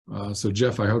So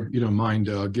Jeff, I hope you don't mind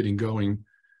getting going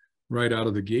right out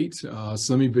of the gate. So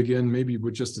let me begin maybe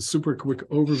with just a super quick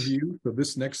overview. So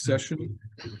this next session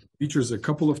features a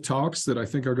couple of talks that I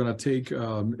think are going to take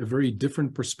a very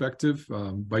different perspective.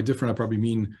 By different, I probably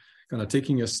mean kind of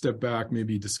taking a step back,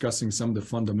 maybe discussing some of the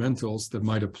fundamentals that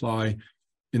might apply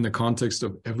in the context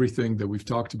of everything that we've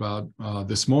talked about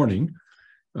this morning.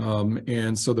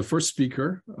 And so the first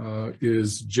speaker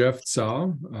is Jeff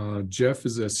Tsao. Jeff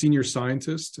is a senior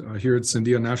scientist here at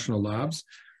Sandia National Labs.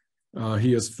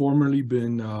 He has formerly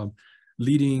been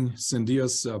leading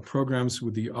Sandia's programs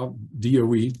with the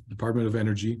DOE, Department of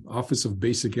Energy, Office of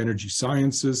Basic Energy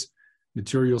Sciences,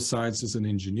 Material Sciences and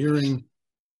Engineering,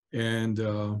 and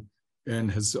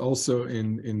has also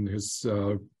in his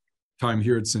time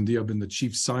here at Sandia been the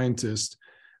chief scientist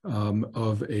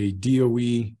of a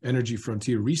DOE Energy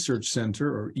Frontier Research Center,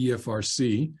 or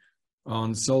EFRC,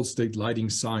 on solid-state lighting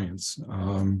science,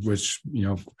 which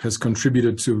has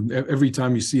contributed to every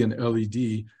time you see an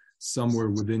LED somewhere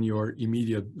within your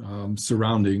immediate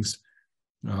surroundings,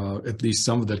 at least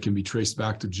some of that can be traced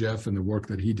back to Jeff and the work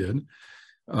that he did.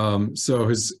 So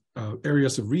his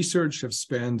areas of research have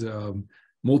spanned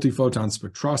multiphoton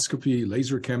spectroscopy,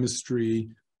 laser chemistry,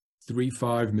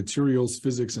 3-5 materials,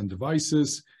 physics, and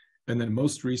devices, and then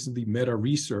most recently meta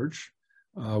research,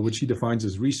 which he defines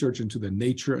as research into the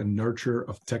nature and nurture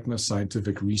of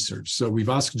technoscientific research. So we've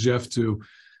asked Jeff to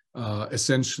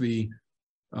essentially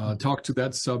talk to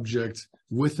that subject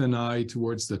with an eye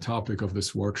towards the topic of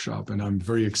this workshop, and I'm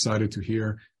very excited to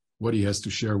hear what he has to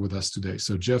share with us today.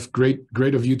 So Jeff, great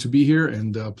of you to be here,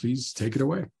 and please take it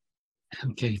away.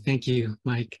 Okay, thank you,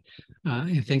 Mike,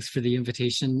 and thanks for the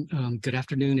invitation. Good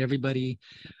afternoon, everybody.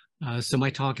 So my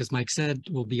talk, as Mike said,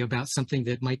 will be about something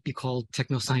that might be called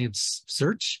Technoscience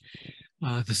Search,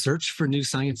 the search for new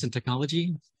science and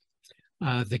technology.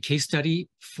 The case study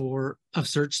of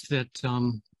search that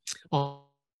I'll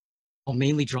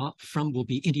mainly draw from will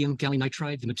be indium gallium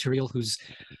nitride, the material whose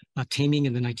taming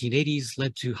in the 1980s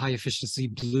led to high-efficiency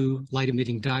blue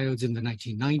light-emitting diodes in the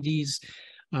 1990s,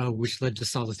 which led to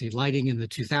solid-state lighting in the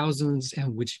 2000s,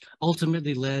 and which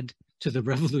ultimately led to the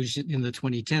revolution in the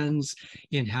 2010s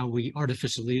in how we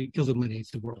artificially illuminate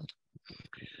the world.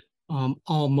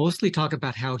 I'll mostly talk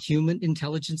about how human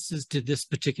intelligences did this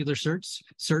particular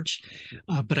search,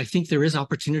 but I think there is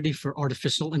opportunity for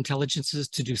artificial intelligences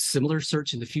to do similar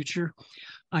search in the future,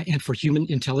 and for human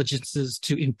intelligences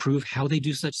to improve how they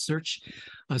do such search.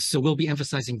 So we'll be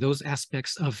emphasizing those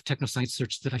aspects of technoscience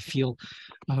search that I feel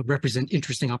represent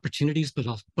interesting opportunities,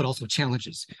 but also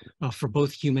challenges for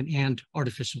both human and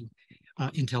artificial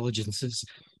intelligences,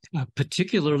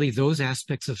 particularly those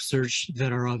aspects of search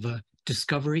that are of a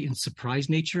discovery and surprise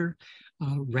nature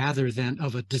rather than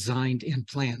of a designed and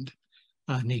planned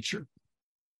nature.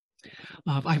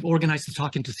 I've organized the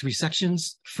talk into 3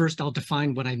 sections. First, I'll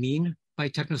define what I mean by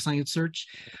technoscience search,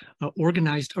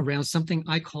 organized around something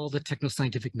I call the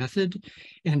technoscientific method,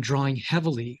 and drawing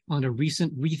heavily on a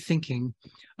recent rethinking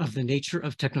of the nature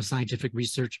of technoscientific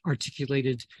research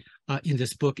articulated in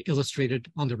this book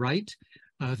illustrated on the right,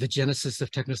 The Genesis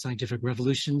of Technoscientific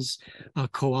Revolutions,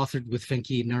 co-authored with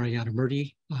Venki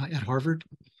Narayanamurthy at Harvard.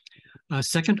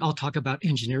 Second, I'll talk about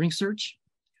engineering search,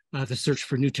 the search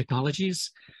for new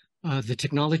technologies. The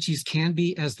technologies can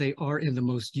be, as they are in the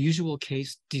most usual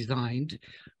case, designed,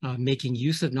 making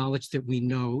use of knowledge that we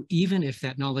know, even if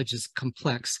that knowledge is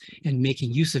complex, and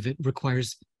making use of it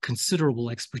requires considerable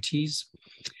expertise.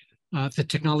 The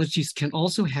technologies can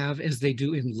also have, as they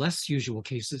do in less usual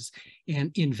cases,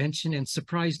 an invention and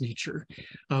surprise nature,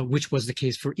 which was the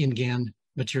case for InGaN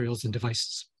materials and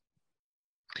devices.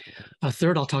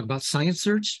 Third, I'll talk about science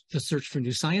search, the search for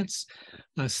new science.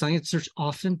 Science search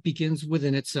often begins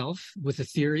within itself with a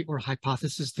theory or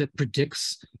hypothesis that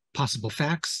predicts possible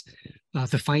facts,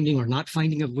 the finding or not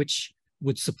finding of which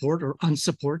would support or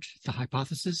unsupport the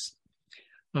hypothesis.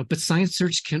 But science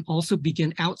search can also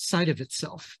begin outside of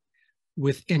itself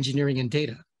with engineering and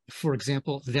data. For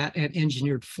example, that an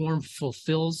engineered form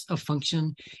fulfills a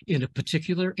function in a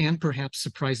particular and perhaps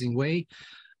surprising way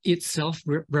itself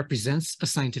represents a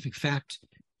scientific fact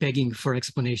begging for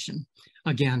explanation,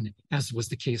 again, as was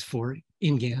the case for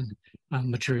InGaN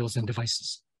materials and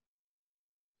devices.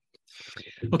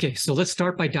 Okay, so let's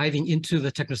start by diving into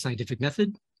the technoscientific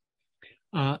method.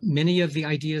 Many of the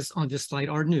ideas on this slide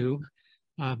are new,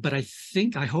 but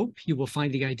I hope you will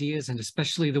find the ideas, and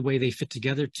especially the way they fit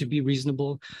together, to be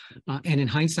reasonable, and in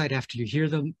hindsight, after you hear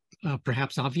them,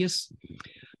 perhaps obvious.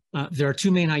 There are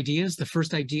 2 main ideas. The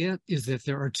first idea is that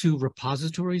there are 2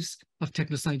 repositories of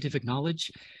technoscientific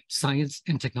knowledge, science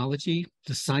and technology.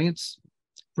 The science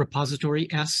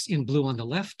repository, S in blue on the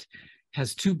left,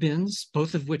 has two bins,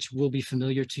 both of which will be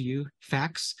familiar to you,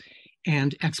 facts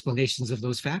and explanations of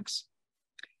those facts.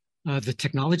 The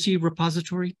technology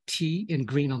repository, T in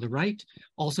green on the right,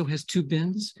 also has two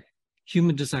bins,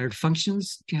 human desired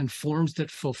functions and forms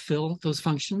that fulfill those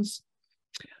functions.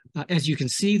 As you can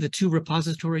see, the two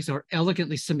repositories are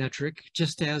elegantly symmetric,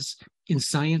 just as in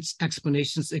science,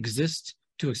 explanations exist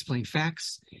to explain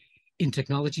facts. In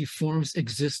technology, forms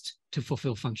exist to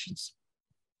fulfill functions.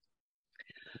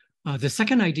 The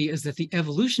second idea is that the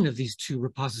evolution of these two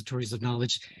repositories of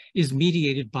knowledge is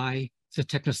mediated by the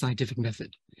technoscientific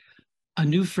method, a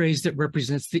new phrase that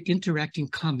represents the interacting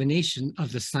combination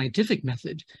of the scientific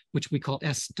method, which we call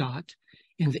S dot,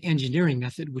 and the engineering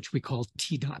method, which we call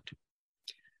T dot.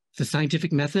 The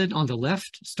scientific method on the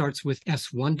left starts with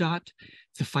S1 dot,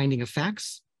 the finding of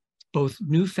facts, both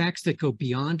new facts that go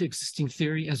beyond existing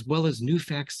theory, as well as new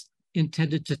facts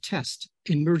intended to test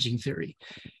emerging theory.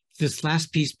 This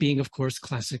last piece being, of course,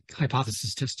 classic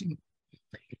hypothesis testing.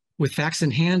 With facts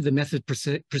in hand, the method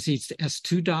proceeds to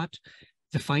S2 dot,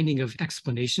 the finding of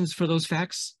explanations for those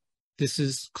facts. This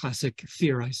is classic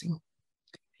theorizing.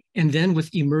 And then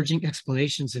with emerging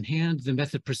explanations in hand, the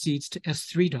method proceeds to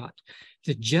S3 dot,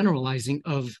 the generalizing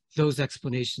of those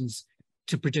explanations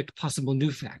to predict possible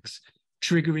new facts,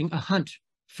 triggering a hunt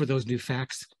for those new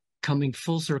facts, coming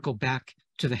full circle back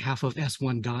to the half of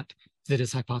S1 dot that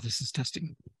is hypothesis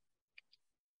testing.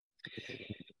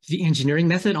 The engineering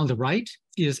method on the right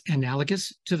is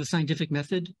analogous to the scientific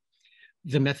method.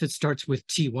 The method starts with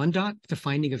T1 dot, the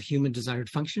finding of human desired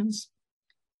functions.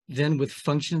 Then with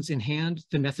functions in hand,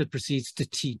 the method proceeds to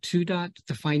T2 dot,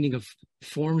 the finding of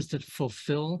forms that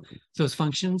fulfill those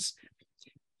functions.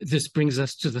 This brings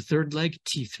us to the third leg,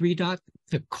 T3 dot,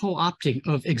 the co-opting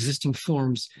of existing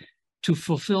forms to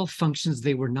fulfill functions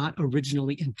they were not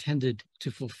originally intended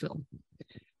to fulfill.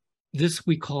 This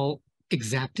we call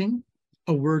exacting,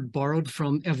 a word borrowed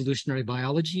from evolutionary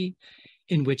biology,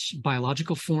 in which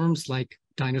biological forms like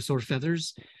dinosaur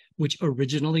feathers, which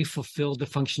originally fulfilled the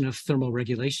function of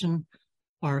thermoregulation,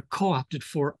 are co-opted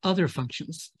for other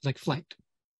functions like flight.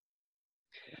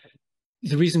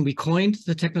 The reason we coined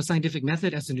the technoscientific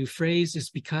method as a new phrase is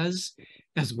because,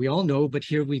 as we all know, but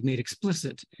here we've made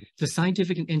explicit, the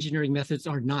scientific and engineering methods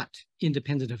are not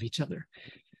independent of each other.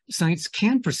 Science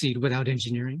can proceed without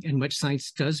engineering, and much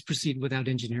science does proceed without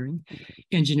engineering.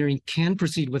 Engineering can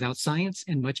proceed without science,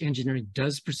 and much engineering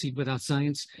does proceed without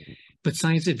science. But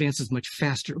science advances much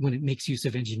faster when it makes use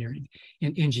of engineering,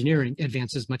 and engineering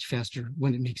advances much faster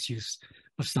when it makes use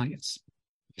of science.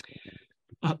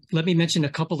 Let me mention a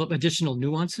couple of additional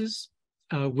nuances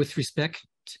with respect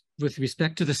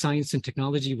to the science and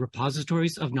technology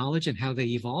repositories of knowledge and how they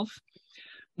evolve.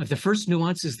 The first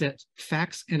nuance is that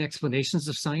facts and explanations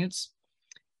of science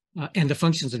and the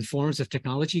functions and forms of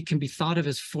technology can be thought of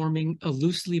as forming a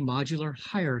loosely modular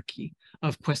hierarchy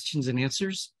of questions and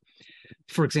answers.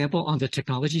 For example, on the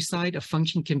technology side, a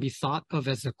function can be thought of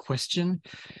as a question,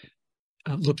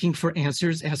 looking for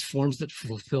answers as forms that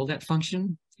fulfill that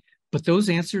function. But those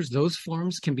answers, those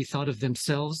forms can be thought of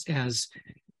themselves as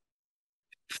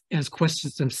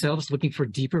questions themselves, looking for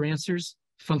deeper answers,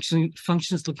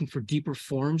 functions looking for deeper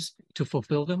forms to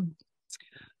fulfill them.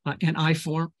 An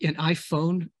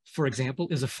iPhone, for example,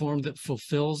 is a form that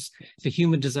fulfills the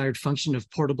human desired function of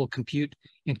portable compute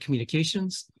and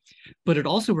communications, but it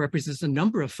also represents a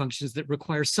number of functions that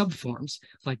require subforms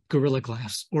like Gorilla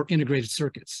Glass or integrated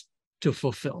circuits to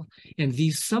fulfill. And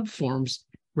these subforms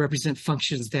represent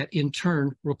functions that in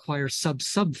turn require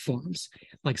subforms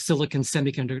like silicon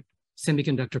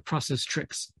semiconductor process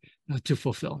tricks to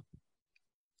fulfill.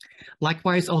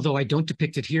 Likewise, although I don't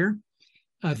depict it here,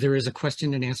 there is a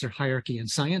question and answer hierarchy in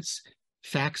science.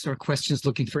 Facts are questions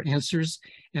looking for answers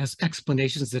as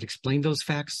explanations that explain those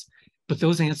facts, but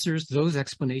those answers, those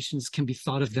explanations can be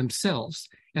thought of themselves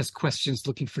as questions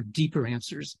looking for deeper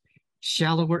answers,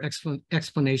 shallower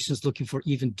explanations looking for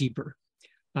even deeper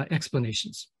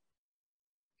explanations.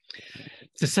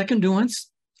 The second nuance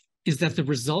is that the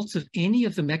results of any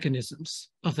of the mechanisms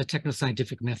of the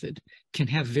technoscientific method can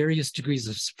have various degrees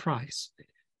of surprise.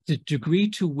 The degree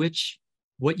to which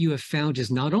what you have found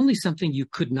is not only something you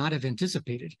could not have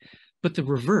anticipated, but the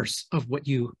reverse of what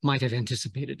you might have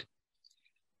anticipated.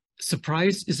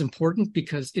 Surprise is important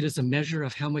because it is a measure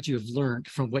of how much you have learned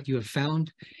from what you have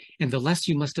found and the less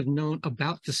you must have known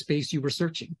about the space you were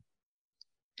searching.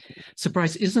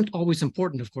 Surprise isn't always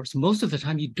important, of course. Most of the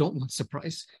time you don't want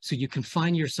surprise, so you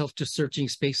confine yourself to searching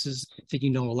spaces that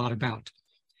you know a lot about.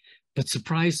 But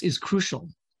surprise is crucial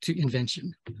to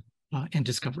invention and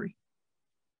discovery.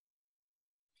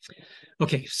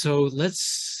 Okay, so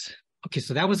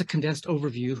that was a condensed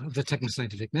overview of the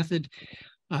technoscientific method.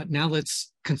 Now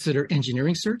let's consider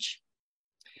engineering search,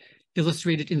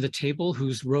 illustrated in the table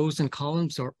whose rows and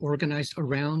columns are organized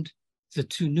around the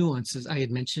two nuances I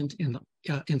had mentioned in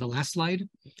the last slide.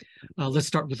 Let's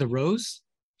start with the rows.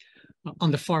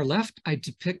 On the far left, I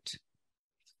depict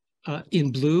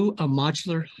in blue a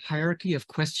modular hierarchy of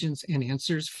questions and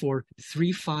answers for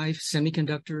 3-5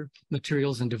 semiconductor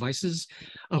materials and devices,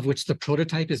 of which the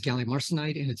prototype is gallium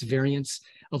arsenide and its variants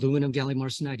aluminum gallium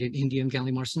arsenide and indium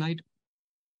gallium arsenide.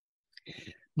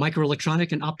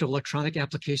 Microelectronic and optoelectronic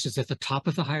applications at the top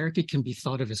of the hierarchy can be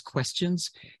thought of as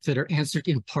questions that are answered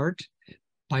in part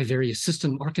by various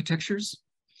system architectures.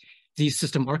 These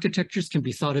system architectures can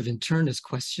be thought of in turn as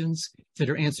questions that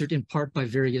are answered in part by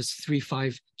various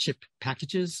 3-5 chip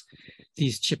packages.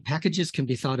 These chip packages can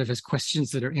be thought of as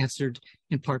questions that are answered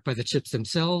in part by the chips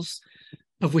themselves,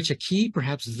 of which a key,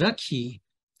 perhaps the key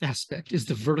aspect, is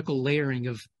the vertical layering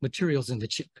of materials in the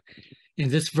chip. And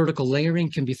this vertical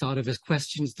layering can be thought of as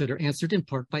questions that are answered in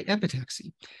part by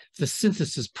epitaxy, the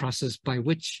synthesis process by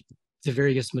which the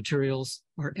various materials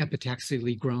are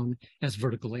epitaxially grown as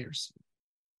vertical layers.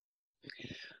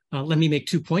 Let me make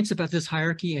 2 points about this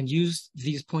hierarchy and use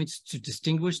these points to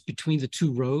distinguish between the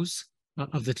 2 rows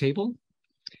of the table.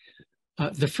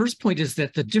 The first point is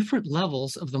that the different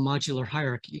levels of the modular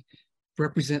hierarchy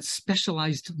represent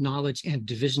specialized knowledge and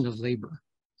division of labor.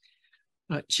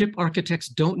 Chip architects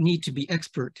don't need to be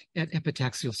expert at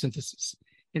epitaxial synthesis,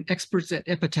 and experts at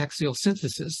epitaxial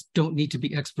synthesis don't need to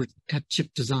be experts at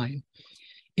chip design.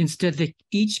 Instead, they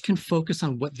each can focus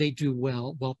on what they do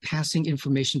well while passing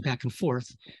information back and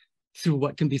forth through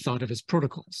what can be thought of as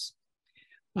protocols.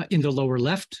 In the lower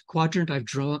left quadrant, I've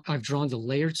drawn the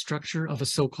layered structure of a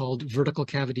so-called vertical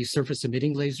cavity surface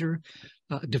emitting laser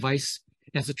device,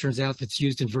 as it turns out, that's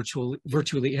used in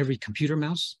virtually every computer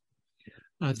mouse.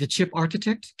 The chip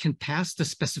architect can pass the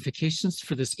specifications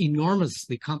for this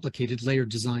enormously complicated layer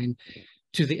design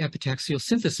to the epitaxial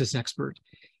synthesis expert,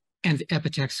 and the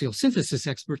epitaxial synthesis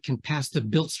expert can pass the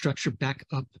built structure back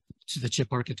up to the chip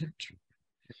architect.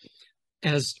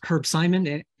 As Herb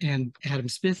Simon and Adam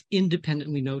Smith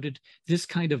independently noted, this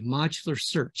kind of modular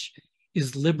search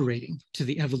is liberating to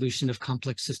the evolution of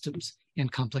complex systems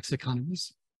and complex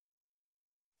economies.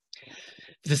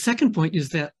 The second point is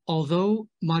that although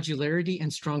modularity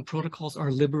and strong protocols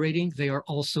are liberating, they are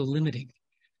also limiting.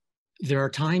 There are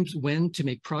times when, to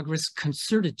make progress,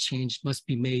 concerted change must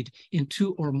be made in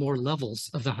 2 or more levels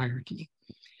of the hierarchy.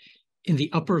 In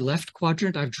the upper left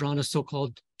quadrant, I've drawn a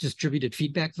so-called distributed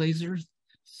feedback laser,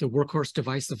 the workhorse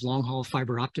device of long-haul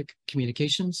fiber optic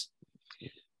communications.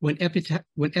 When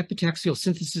epitaxial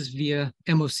synthesis via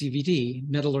MOCVD,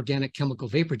 metal organic chemical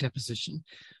vapor deposition,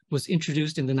 was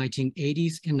introduced in the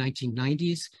 1980s and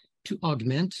 1990s to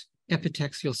augment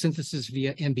epitaxial synthesis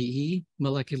via MBE,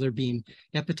 molecular beam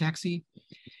epitaxy,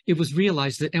 it was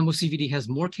realized that MOCVD has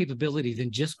more capability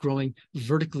than just growing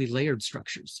vertically layered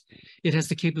structures. It has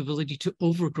the capability to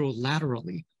overgrow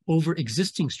laterally over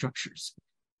existing structures.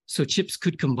 So chips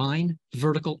could combine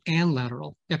vertical and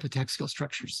lateral epitaxial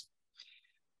structures.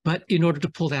 But in order to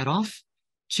pull that off,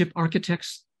 chip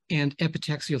architects and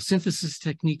epitaxial synthesis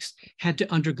techniques had to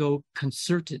undergo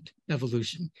concerted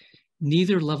evolution.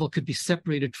 Neither level could be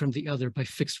separated from the other by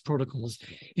fixed protocols,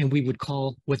 and we would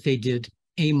call what they did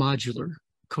amodular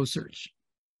co-search.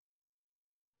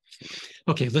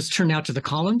 Okay, let's turn now to the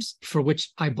columns, for which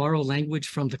I borrow language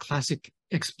from the classic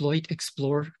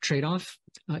exploit-explore trade-off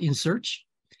in search.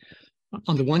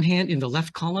 On the one hand, in the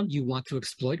left column, you want to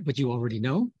exploit what you already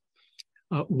know.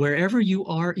 Wherever you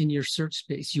are in your search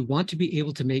space, you want to be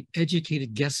able to make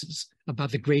educated guesses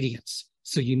about the gradients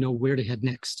so you know where to head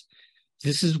next.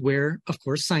 This is where, of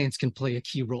course, science can play a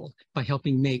key role by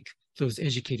helping make those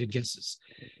educated guesses.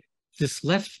 This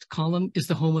left column is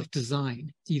the home of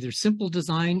design, either simple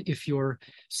design if your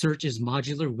search is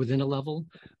modular within a level,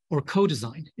 or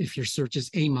co-design if your search is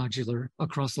amodular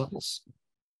across levels.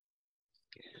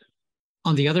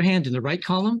 On the other hand, in the right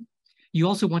column, you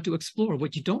also want to explore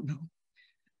what you don't know.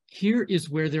 Here is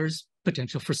where there's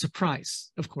potential for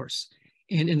surprise, of course.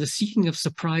 And in the seeking of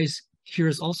surprise, here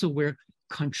is also where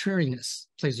contrariness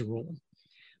plays a role.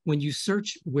 When you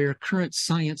search where current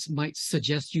science might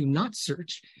suggest you not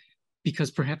search,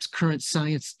 because perhaps current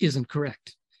science isn't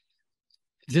correct.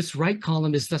 This right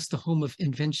column is thus the home of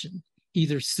invention,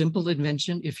 either simple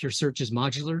invention if your search is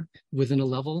modular within a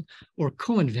level, or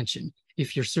co-invention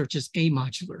if your search is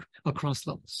amodular across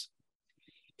levels.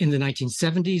 In the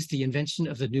 1970s, the invention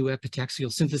of the new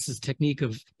epitaxial synthesis technique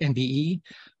of MBE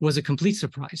was a complete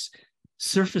surprise.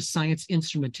 Surface science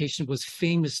instrumentation was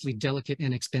famously delicate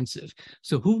and expensive,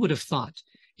 so who would have thought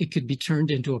it could be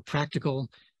turned into a practical,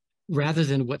 rather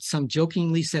than what some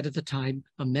jokingly said at the time,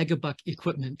 a megabuck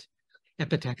equipment,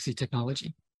 epitaxy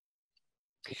technology.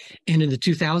 And in the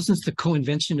 2000s, the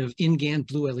co-invention of InGaN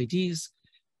blue LEDs,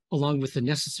 along with the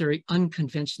necessary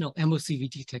unconventional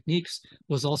MOCVD techniques,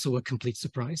 was also a complete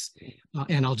surprise.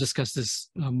 And I'll discuss this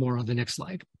more on the next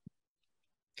slide.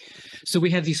 So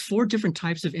we have these 4 different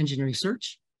types of engineering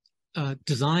search: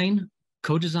 design,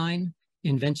 co-design,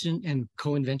 invention, and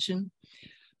co-invention.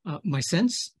 My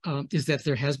sense is that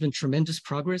there has been tremendous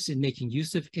progress in making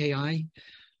use of AI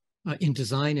in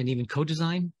design and even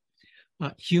co-design.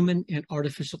 Human and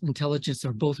artificial intelligence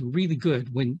are both really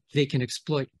good when they can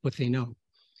exploit what they know.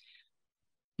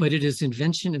 But it is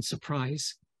invention and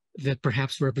surprise that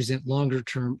perhaps represent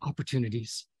longer-term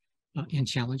opportunities and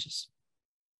challenges.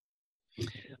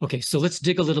 Okay, so let's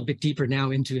dig a little bit deeper now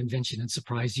into invention and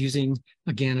surprise, using,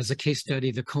 again, as a case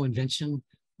study, the co-invention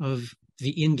of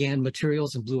the InGaN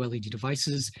materials and blue LED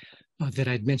devices that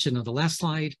I'd mentioned on the last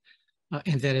slide,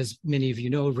 and that, as many of you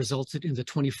know, resulted in the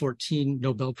 2014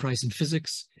 Nobel Prize in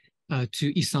Physics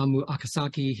to Isamu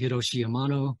Akasaki, Hiroshi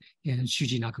Amano, and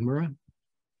Shuji Nakamura.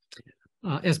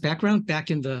 As background,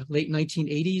 back in the late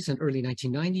 1980s and early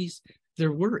 1990s,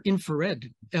 there were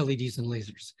infrared LEDs and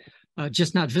lasers,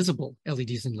 just not visible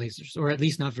LEDs and lasers, or at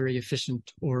least not very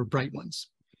efficient or bright ones.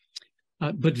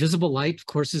 But visible light, of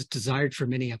course, is desired for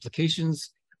many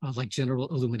applications, like general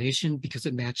illumination, because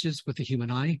it matches what the human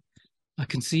eye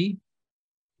can see.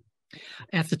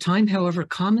 At the time, however,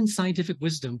 common scientific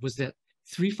wisdom was that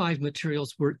 3,5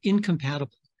 materials were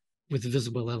incompatible with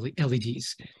visible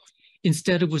LEDs.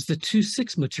 Instead, it was the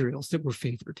 2,6 materials that were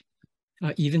favored.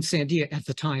 Even Sandia at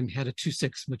the time had a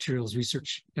 2,6 materials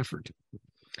research effort.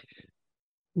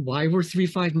 Why were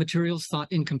 3,5 materials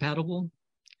thought incompatible?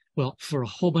 Well, for a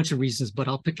whole bunch of reasons, but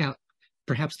I'll pick out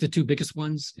perhaps the 2 biggest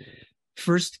ones.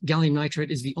 First, gallium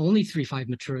nitride is the only 3,5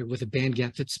 material with a band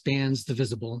gap that spans the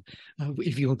visible,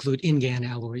 if you include InGaN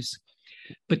alloys.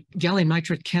 But gallium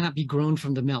nitride cannot be grown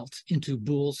from the melt into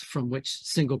boules from which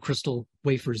single crystal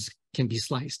wafers can be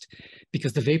sliced,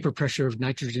 because the vapor pressure of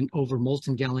nitrogen over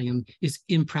molten gallium is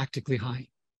impractically high.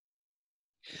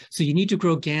 So you need to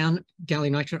grow gallium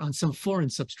nitride on some foreign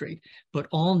substrate, but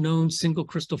all known single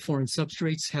crystal foreign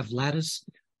substrates have lattice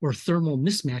or thermal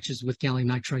mismatches with gallium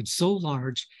nitride so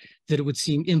large that it would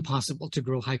seem impossible to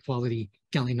grow high-quality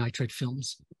gallium nitride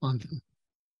films on them.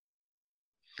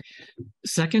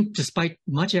 Second, despite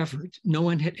much effort, no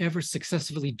one had ever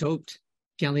successfully doped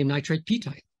gallium nitride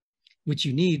p-type, which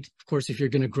you need, of course, if you're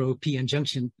going to grow a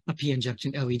p-junction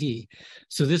LED.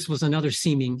 So this was another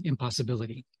seeming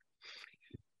impossibility.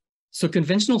 So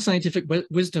conventional scientific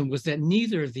wisdom was that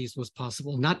neither of these was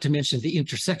possible, not to mention the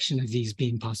intersection of these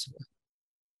being possible.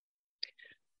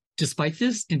 Despite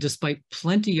this, and despite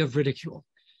plenty of ridicule,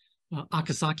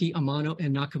 Akasaki, Amano,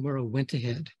 and Nakamura went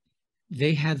ahead.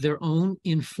 They had their own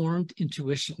informed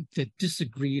intuition that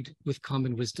disagreed with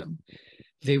common wisdom.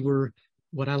 They were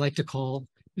what I like to call,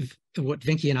 what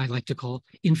Venki and I like to call,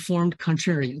 informed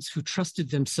contrarians who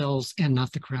trusted themselves and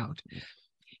not the crowd.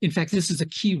 In fact, this is a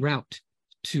key route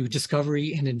to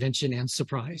discovery and invention and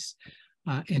surprise.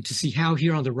 And to see how,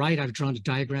 here on the right, I've drawn a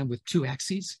diagram with 2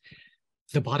 axes.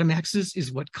 The bottom axis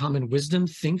is what common wisdom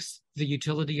thinks the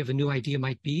utility of a new idea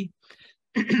might be.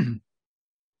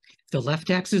 The left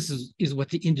axis is what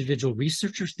the individual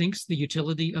researcher thinks the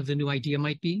utility of the new idea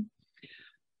might be.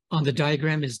 On the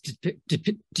diagram is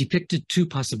depicted 2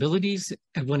 possibilities.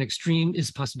 At one extreme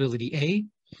is possibility A,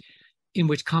 in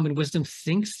which common wisdom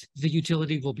thinks the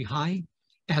utility will be high,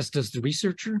 as does the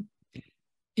researcher.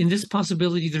 In this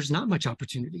possibility, there's not much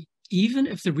opportunity. Even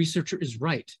if the researcher is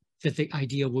right that the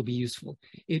idea will be useful,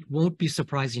 it won't be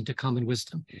surprising to common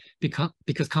wisdom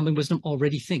because common wisdom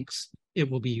already thinks it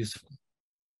will be useful.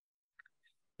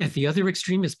 At the other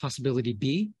extreme is possibility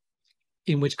B,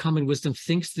 in which common wisdom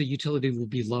thinks the utility will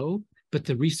be low, but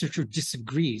the researcher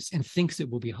disagrees and thinks it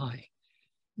will be high.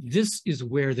 This is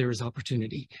where there is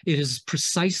opportunity. It is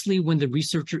precisely when the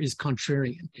researcher is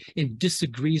contrarian and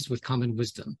disagrees with common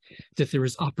wisdom that there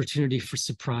is opportunity for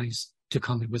surprise to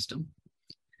common wisdom.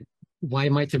 Why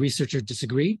might the researcher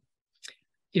disagree?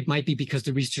 It might be because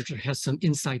the researcher has some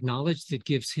inside knowledge that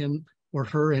gives him or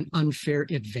her an unfair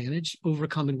advantage over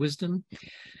common wisdom.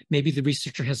 Maybe the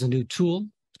researcher has a new tool,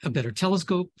 a better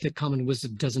telescope that common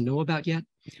wisdom doesn't know about yet.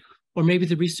 Or maybe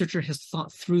the researcher has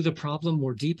thought through the problem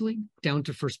more deeply, down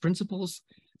to first principles,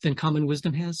 than common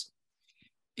wisdom has.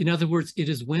 In other words, it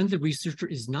is when the researcher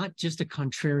is not just a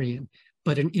contrarian,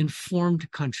 but an informed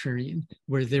contrarian,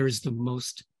 where there is the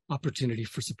most opportunity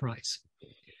for surprise.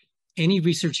 Any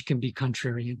researcher can be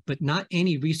contrarian, but not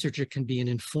any researcher can be an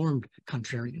informed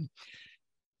contrarian.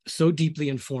 So deeply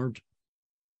informed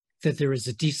that there is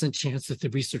a decent chance that the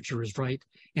researcher is right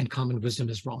and common wisdom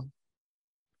is wrong.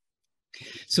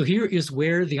 So here is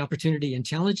where the opportunity and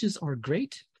challenges are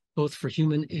great, both for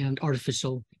human and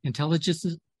artificial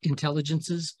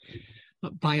intelligences.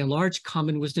 By and large,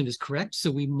 common wisdom is correct, so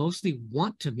we mostly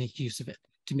want to make use of it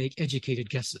to make educated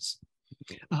guesses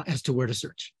as to where to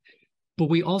search. But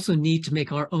we also need to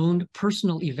make our own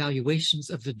personal evaluations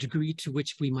of the degree to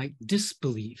which we might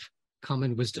disbelieve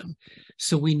common wisdom,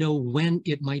 so we know when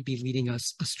it might be leading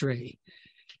us astray.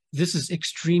 This is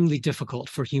extremely difficult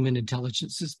for human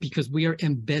intelligences because we are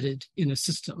embedded in a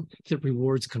system that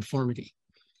rewards conformity.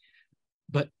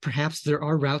 But perhaps there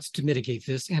are routes to mitigate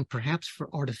this, and perhaps for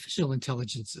artificial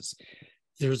intelligences,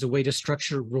 there's a way to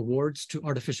structure rewards to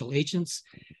artificial agents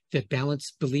that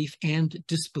balance belief and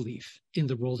disbelief in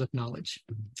the role of knowledge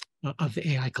of the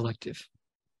AI collective.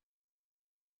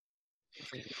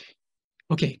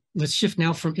 Okay, let's shift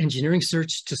now from engineering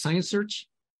search to science search.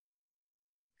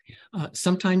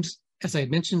 Sometimes, as I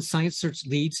mentioned, science search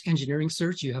leads engineering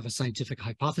search. You have a scientific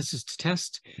hypothesis to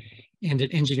test, and an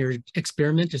engineered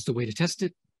experiment is the way to test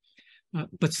it.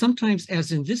 But sometimes,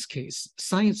 as in this case,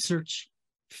 science search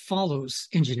follows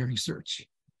engineering search.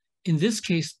 In this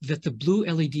case, that the blue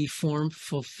LED form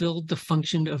fulfilled the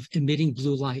function of emitting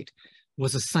blue light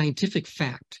was a scientific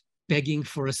fact begging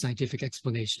for a scientific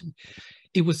explanation.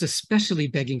 It was especially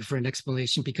begging for an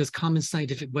explanation because common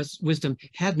scientific wisdom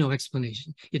had no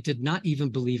explanation. It did not even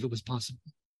believe it was possible.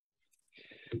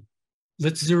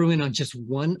 Let's zero in on just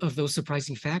one of those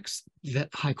surprising facts, that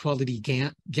high-quality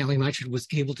gallium nitride was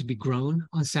able to be grown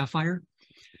on sapphire.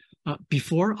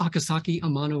 Before Akasaki,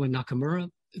 Amano, and Nakamura,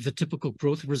 the typical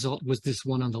growth result was this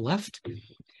one on the left,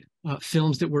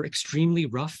 films that were extremely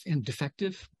rough and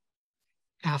defective.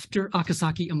 After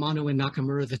Akasaki, Amano, and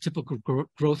Nakamura, the typical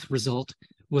growth result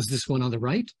was this one on the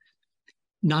right.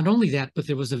 Not only that, but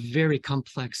there was a very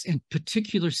complex and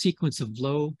particular sequence of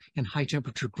low and high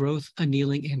temperature growth,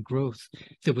 annealing, and growth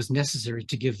that was necessary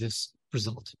to give this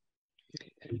result.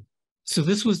 So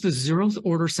this was the 0th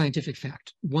order scientific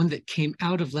fact, one that came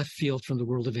out of left field from the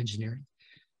world of engineering.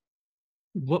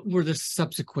 What were the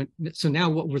subsequent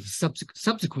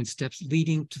steps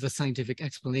leading to the scientific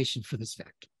explanation for this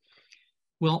fact?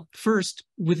 Well, first,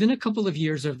 within a couple of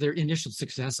years of their initial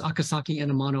success, Akasaki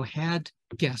and Amano had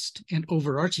guessed an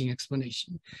overarching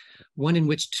explanation, one in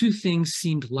which two things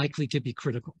seemed likely to be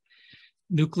critical: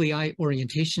 nuclei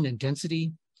orientation and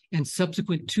density, and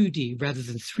subsequent 2D rather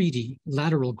than 3D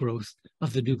lateral growth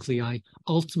of the nuclei,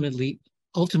 ultimately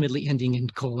ending in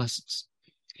coalescence.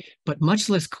 But much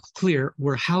less clear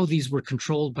were how these were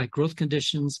controlled by growth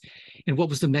conditions and what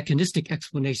was the mechanistic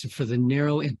explanation for the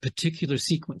narrow and particular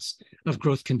sequence of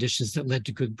growth conditions that led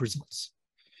to good results.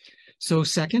 So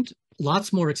second,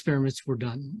 lots more experiments were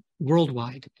done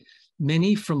worldwide,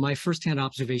 many from my firsthand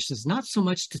observations, not so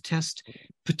much to test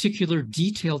particular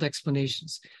detailed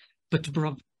explanations, but to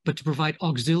provide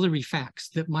auxiliary facts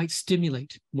that might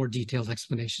stimulate more detailed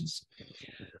explanations.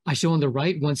 I show on the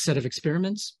right one set of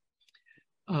experiments.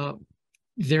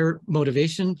 The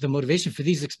motivation for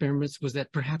these experiments was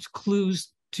that perhaps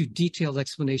clues to detailed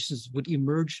explanations would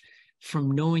emerge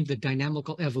from knowing the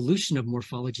dynamical evolution of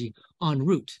morphology en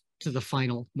route to the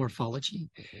final morphology.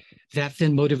 That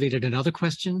then motivated another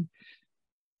question: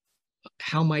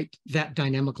 how might that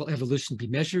dynamical evolution be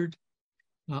measured?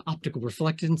 Optical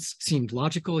reflectance seemed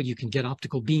logical. You can get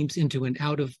optical beams into and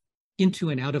out of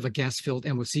a gas-filled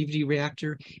emissivity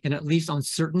reactor, and at least on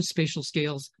certain spatial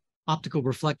scales, optical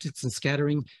reflectance and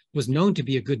scattering was known to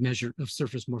be a good measure of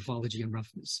surface morphology and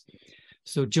roughness.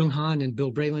 So Jung Han and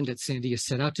Bill Brayland at Sandia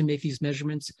set out to make these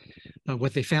measurements.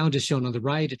 What they found is shown on the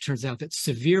right. It turns out that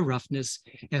severe roughness,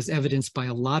 as evidenced by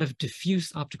a lot of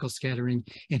diffuse optical scattering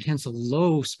and hence a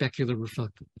low specular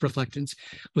reflectance,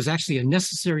 was actually a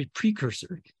necessary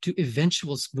precursor to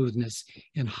eventual smoothness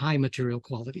and high material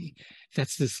quality.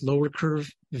 That's this lower curve,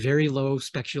 very low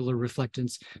specular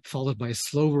reflectance, followed by a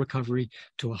slow recovery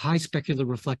to a high specular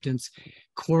reflectance,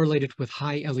 correlated with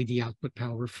high LED output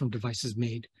power from devices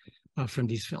made from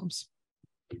these films.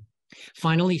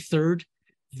 Finally, third,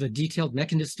 the detailed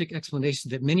mechanistic explanation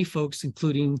that many folks,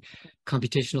 including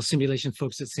computational simulation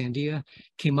folks at Sandia,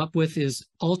 came up with is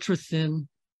ultra-thin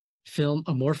film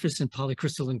amorphous and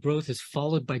polycrystalline growth is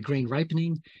followed by grain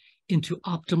ripening into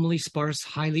optimally sparse,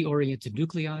 highly oriented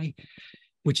nuclei,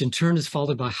 which in turn is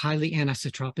followed by highly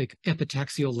anisotropic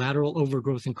epitaxial lateral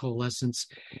overgrowth and coalescence.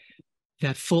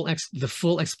 The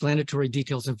full explanatory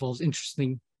details involves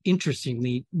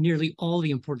interestingly, nearly all the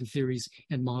important theories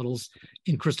and models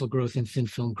in crystal growth and thin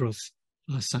film growth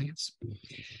science.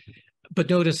 But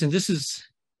notice, and this is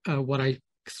what I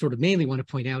sort of mainly want to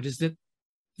point out, is that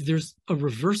there's a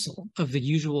reversal of the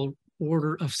usual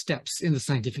order of steps in the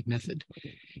scientific method.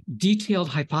 Detailed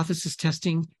hypothesis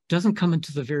testing doesn't come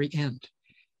until the very end.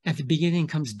 At the beginning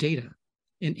comes data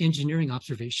and engineering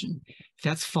observation.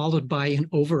 That's followed by an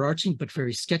overarching but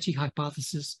very sketchy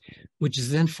hypothesis, which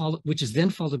is then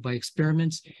followed by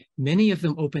experiments, many of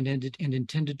them open-ended and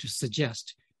intended to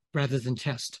suggest rather than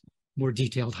test more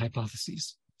detailed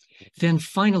hypotheses. Then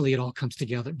finally, it all comes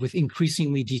together with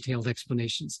increasingly detailed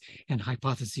explanations and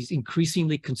hypotheses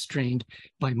increasingly constrained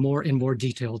by more and more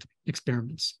detailed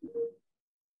experiments.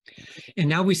 And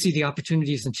now we see the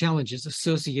opportunities and challenges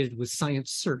associated with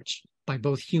science search by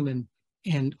both human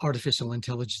and artificial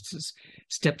intelligences.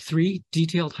 Step 3,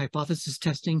 detailed hypothesis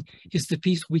testing, is the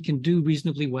piece we can do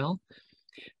reasonably well.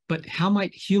 But how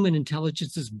might human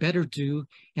intelligences better do,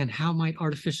 and how might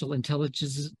artificial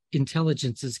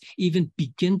intelligences even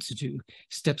begin to do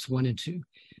steps 1 and 2?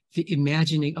 The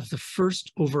imagining of the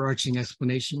first overarching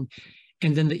explanation,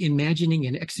 and then the imagining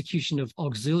and execution of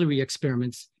auxiliary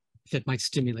experiments that might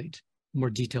stimulate more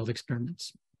detailed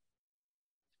experiments.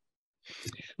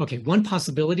 Okay, one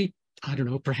possibility, I don't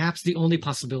know, perhaps the only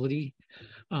possibility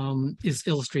is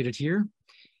illustrated here.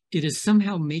 It is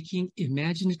somehow making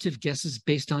imaginative guesses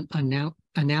based on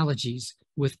analogies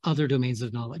with other domains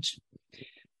of knowledge.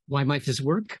 Why might this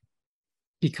work?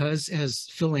 Because as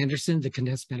Phil Anderson, the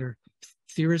condensed matter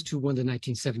theorist who won the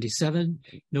 1977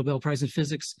 Nobel Prize in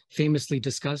Physics, famously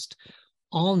discussed,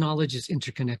 all knowledge is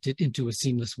interconnected into a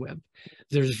seamless web.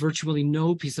 There's virtually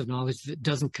no piece of knowledge that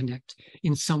doesn't connect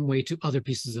in some way to other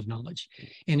pieces of knowledge.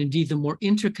 And indeed, the more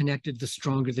interconnected, the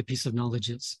stronger the piece of knowledge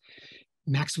is.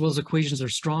 Maxwell's equations are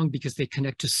strong because they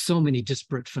connect to so many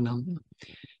disparate phenomena.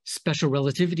 Special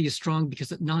relativity is strong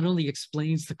because it not only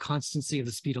explains the constancy of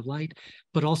the speed of light,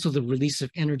 but also the release of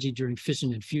energy during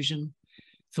fission and fusion.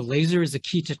 The laser is a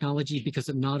key technology because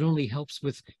it not only helps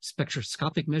with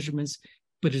spectroscopic measurements,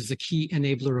 but is a key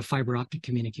enabler of fiber optic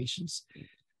communications.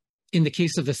 In the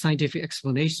case of the scientific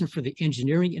explanation for the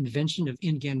engineering invention of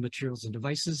in-GaN materials and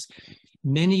devices,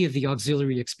 many of the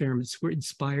auxiliary experiments were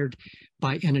inspired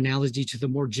by an analogy to the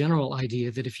more general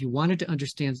idea that if you wanted to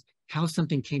understand how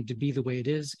something came to be the way it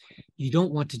is, you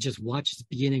don't want to just watch its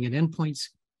beginning and end points,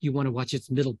 you want to watch its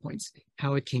middle points,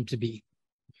 how it came to be.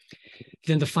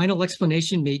 Then the final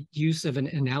explanation made use of an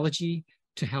analogy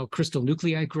to how crystal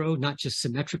nuclei grow, not just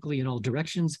symmetrically in all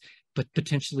directions, but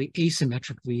potentially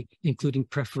asymmetrically, including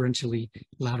preferentially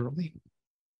laterally.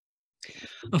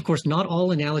 Of course, not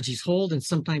all analogies hold, and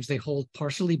sometimes they hold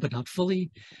partially, but not fully.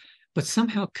 But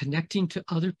somehow connecting to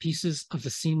other pieces of the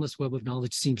seamless web of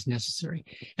knowledge seems necessary.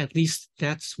 At least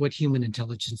that's what human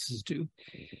intelligences do.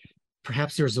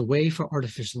 Perhaps there's a way for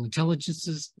artificial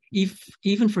intelligences,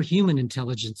 even for human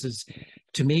intelligences,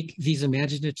 to make these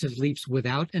imaginative leaps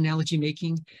without analogy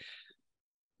making,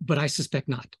 but I suspect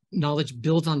not. Knowledge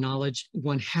builds on knowledge.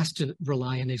 One has to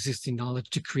rely on existing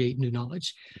knowledge to create new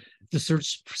knowledge. The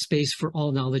search space for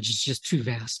all knowledge is just too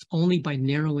vast. Only by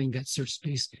narrowing that search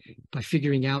space, by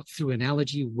figuring out through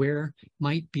analogy where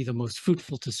might be the most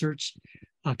fruitful to search,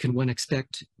 can one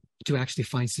expect to actually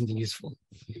find something useful.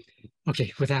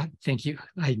 Okay, with that, thank you.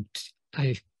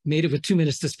 I made it with 2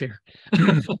 minutes to spare.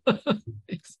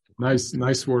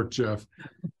 Nice work, Jeff.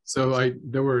 So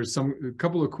there were a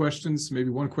couple of questions, maybe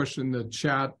one question in the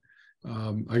chat.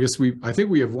 I think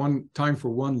we have time for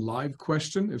one live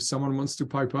question if someone wants to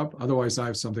pipe up. Otherwise, I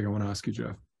have something I want to ask you,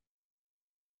 Jeff.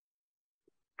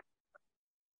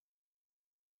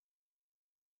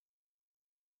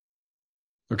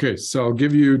 Okay, so I'll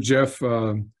give you, Jeff,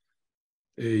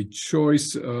 a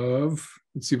choice of,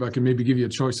 let's see if I can maybe give you a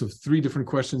choice of 3 different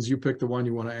questions. You pick the one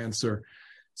you want to answer.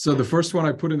 So the first one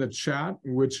I put in the chat,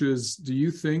 which is, do you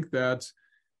think that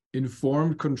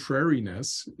informed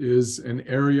contrariness is an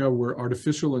area where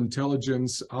artificial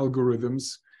intelligence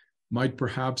algorithms might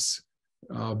perhaps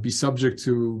be subject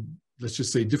to, let's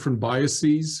just say, different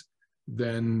biases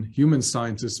than human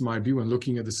scientists might be when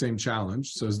looking at the same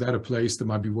challenge? So is that a place that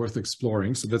might be worth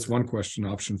exploring? So that's one question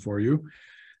option for you.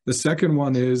 The second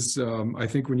one is, I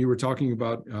think when you were talking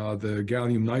about the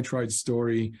gallium nitride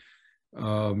story,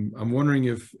 I'm wondering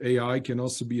if AI can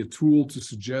also be a tool to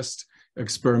suggest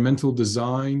experimental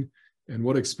design and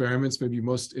what experiments may be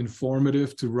most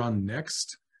informative to run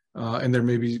next. And there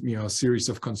may be, a series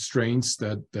of constraints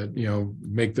that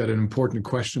make that an important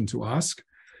question to ask.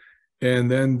 And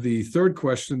then the third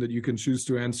question that you can choose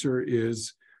to answer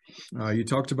is, you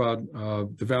talked about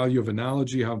the value of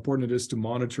analogy, how important it is to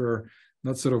monitor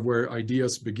not sort of where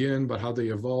ideas begin, but how they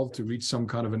evolve to reach some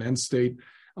kind of an end state.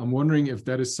 I'm wondering if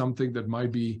that is something that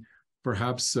might be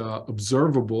perhaps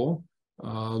observable,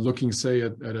 looking, say,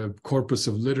 at a corpus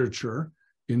of literature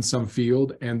in some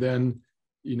field, and then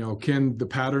can the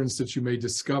patterns that you may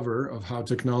discover of how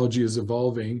technology is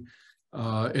evolving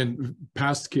and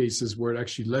past cases where it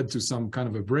actually led to some kind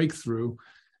of a breakthrough,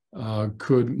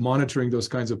 could monitoring those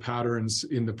kinds of patterns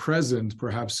in the present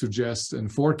perhaps suggest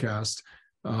and forecast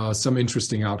some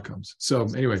interesting outcomes. So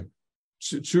anyway,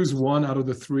 choose one out of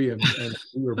the three and do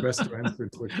your best to answer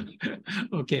it quickly.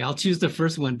 Okay, I'll choose the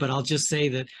first one, but I'll just say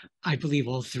that I believe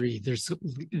all three. There's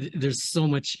so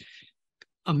much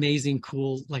amazing,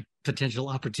 cool, like potential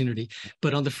opportunity.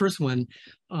 But on the first one,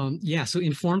 yeah, so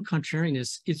informed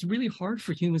contrariness, it's really hard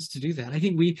for humans to do that. I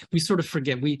think we sort of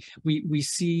forget. We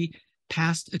see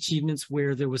past achievements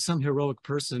where there was some heroic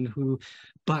person who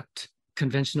bucked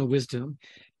conventional wisdom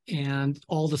and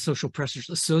all the social pressures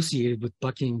associated with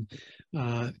bucking,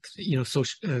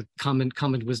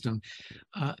 common wisdom.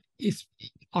 If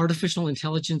artificial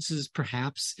intelligences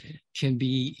perhaps can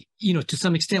be, to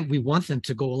some extent, we want them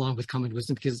to go along with common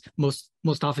wisdom because most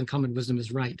often common wisdom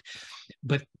is right,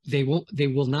 but they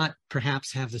will not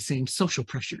perhaps have the same social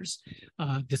pressures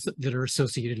that are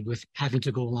associated with having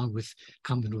to go along with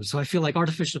common wisdom. So I feel like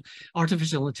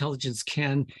artificial intelligence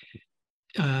can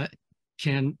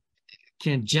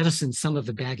jettison some of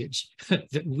the baggage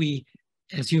that we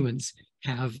as humans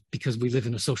have because we live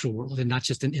in a social world and not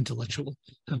just an intellectual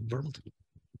world.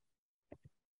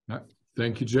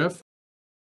 Thank you, Jeff.